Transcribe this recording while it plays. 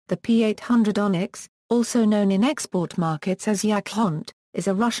The P-800 Oniks, also known in export markets as Yakhont, is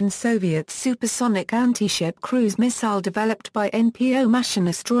a Russian-Soviet supersonic anti-ship cruise missile developed by NPO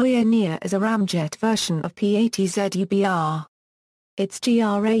Mashinostroyeniya as a ramjet version of P-80 Zubr. Its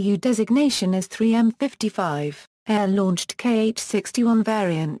GRAU designation is 3M55, air-launched Kh-61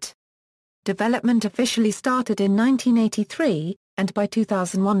 variant. Development officially started in 1983, and by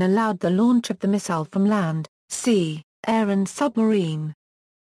 2001 allowed the launch of the missile from land, sea, air and submarine.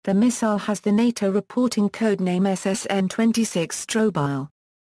 The missile has the NATO reporting codename SSN-26 Strobile.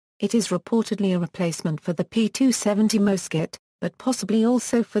 It is reportedly a replacement for the P-270 Moskit, but possibly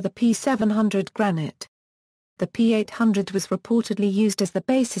also for the P-700 Granit. The P-800 was reportedly used as the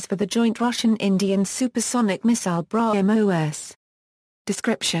basis for the joint Russian-Indian supersonic missile BrahMos.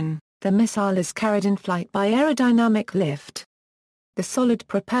 Description: the missile is carried in flight by aerodynamic lift. The solid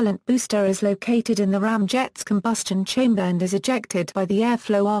propellant booster is located in the ramjet's combustion chamber and is ejected by the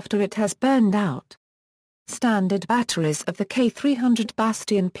airflow after it has burned out. Standard batteries of the K-300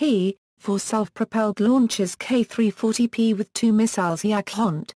 Bastion P-4 self-propelled launchers K-340P with 2 missiles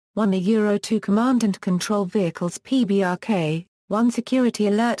Yakhont, 1 Euro 2 command and control vehicles PBRK, 1 security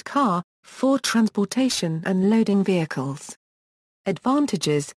alert car, 4 transportation and loading vehicles.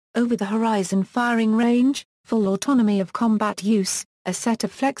 Advantages: over-the-horizon firing range, full autonomy of combat use, a set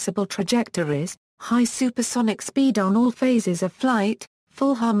of flexible trajectories, high supersonic speed on all phases of flight,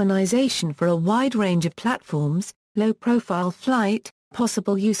 full harmonization for a wide range of platforms, low-profile flight,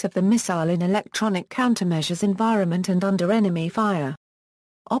 possible use of the missile in electronic countermeasures environment and under enemy fire.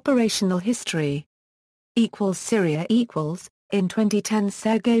 Operational history. Syria In 2010,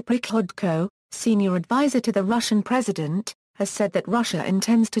 Sergei Prikhodko, senior advisor to the Russian president, has said that Russia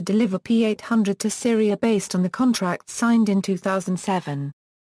intends to deliver P-800 to Syria based on the contract signed in 2007.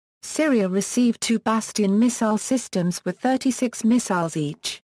 Syria received 2 Bastion missile systems with 36 missiles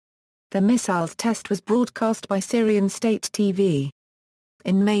each. The missiles test was broadcast by Syrian state TV.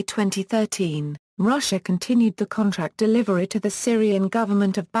 In May 2013, Russia continued the contract delivery to the Syrian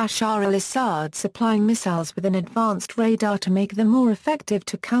government of Bashar al-Assad, supplying missiles with an advanced radar to make them more effective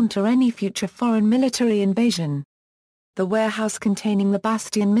to counter any future foreign military invasion. The warehouse containing the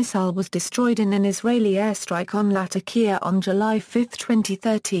Bastion missile was destroyed in an Israeli airstrike on Latakia on July 5,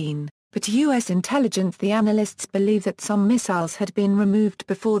 2013, but U.S. intelligence analysts believe that some missiles had been removed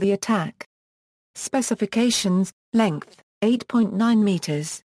before the attack. Specifications: length, 8.9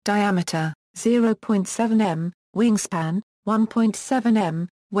 meters, diameter, 0.7 m, wingspan, 1.7 m,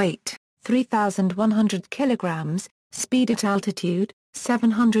 weight, 3,100 kilograms, speed at altitude,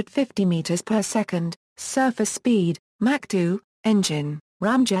 750 meters per second, surface speed, Mach 2, engine,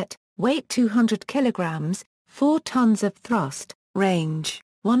 ramjet, weight 200 kilograms, 4 tons of thrust, range,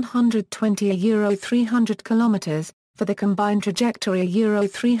 120 Euro 300 kilometers, for the combined trajectory Euro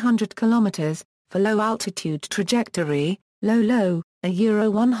 300 kilometers, for low-altitude trajectory, low,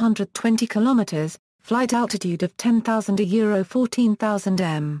 Euro 120 kilometers, flight altitude of 10,000 Euro 14,000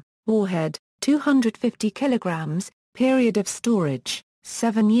 m, warhead, 250 kilograms, period of storage,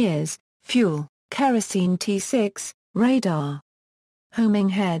 7 years, fuel, kerosene T6, radar. Homing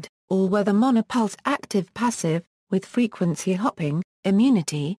head, all-weather monopulse active-passive, with frequency hopping,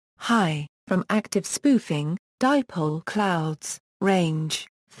 immunity, high, from active spoofing, dipole clouds, range,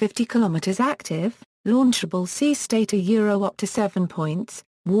 50 km active, launchable sea state Euro up to 7 points,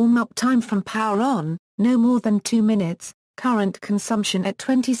 warm-up time from power on, no more than 2 minutes, current consumption at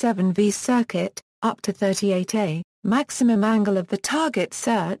 27 V circuit, up to 38 A, maximum angle of the target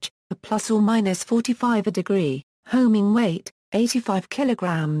search, a plus or minus 45 a degree. Homing weight, 85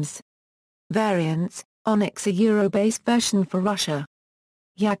 kilograms. Variants: Oniks, a Euro-based version for Russia.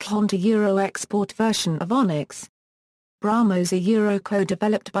 Yakhont, a Euro export version of Oniks. BrahMos, a Euro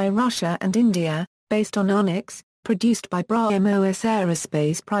co-developed by Russia and India, based on Oniks, produced by BrahMos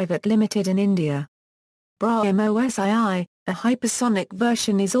Aerospace Private Limited in India. BrahMos II, a hypersonic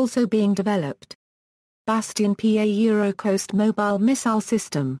version, is also being developed. Bastion P, a Euro coast mobile missile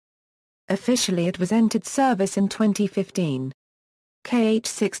system. Officially it was entered service in 2015.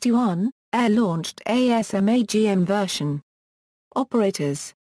 Kh-61, air-launched ASMAGM version.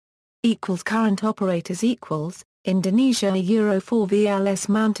 Operators. Current operators Indonesia, a Euro 4 VLS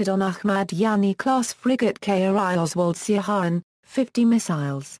mounted on Ahmad Yani class frigate KRI Oswald Siahaan, 50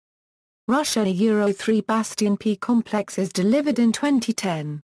 missiles. Russia, a Euro 3 Bastion P complexes delivered in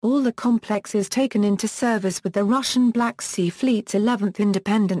 2010. All the complexes taken into service with the Russian Black Sea Fleet's 11th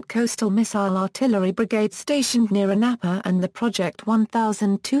Independent Coastal Missile Artillery Brigade stationed near Anapa and the Project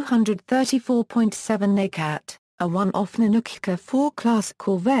 1234.7 Nakat, a one-off Nanuchka 4 class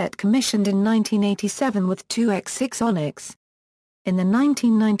corvette commissioned in 1987 with 2 X-6 Oniks. In the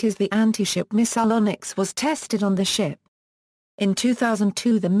 1990s the anti-ship missile Oniks was tested on the ship. In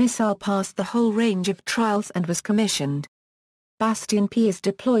 2002 the missile passed the whole range of trials and was commissioned. Bastion P is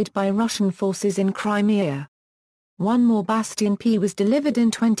deployed by Russian forces in Crimea. One more Bastion P was delivered in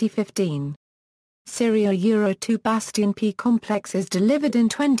 2015. Syria Euro 2 Bastion P complex is delivered in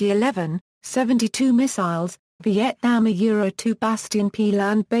 2011, 72 missiles. Vietnam Euro 2 Bastion P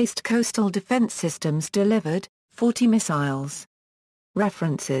land-based coastal defense systems delivered, 40 missiles.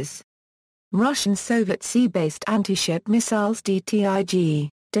 References: Russian-Soviet sea-based anti-ship missiles DTIG,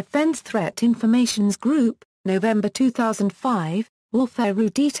 Defense Threat Informations Group, November 2005, Warfare RU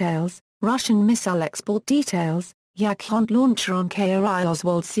Details, Russian Missile Export Details, Yakhont Launcher on KRI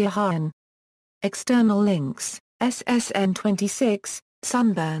Oswald Sirhan. External links, SSN 26,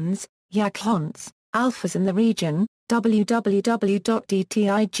 Sunburns, Yakhonts, Alphas in the Region, www.dtig.org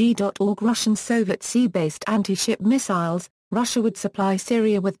Russian-Soviet sea-based anti-ship missiles, Russia would supply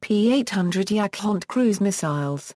Syria with P-800 Yakhont cruise missiles.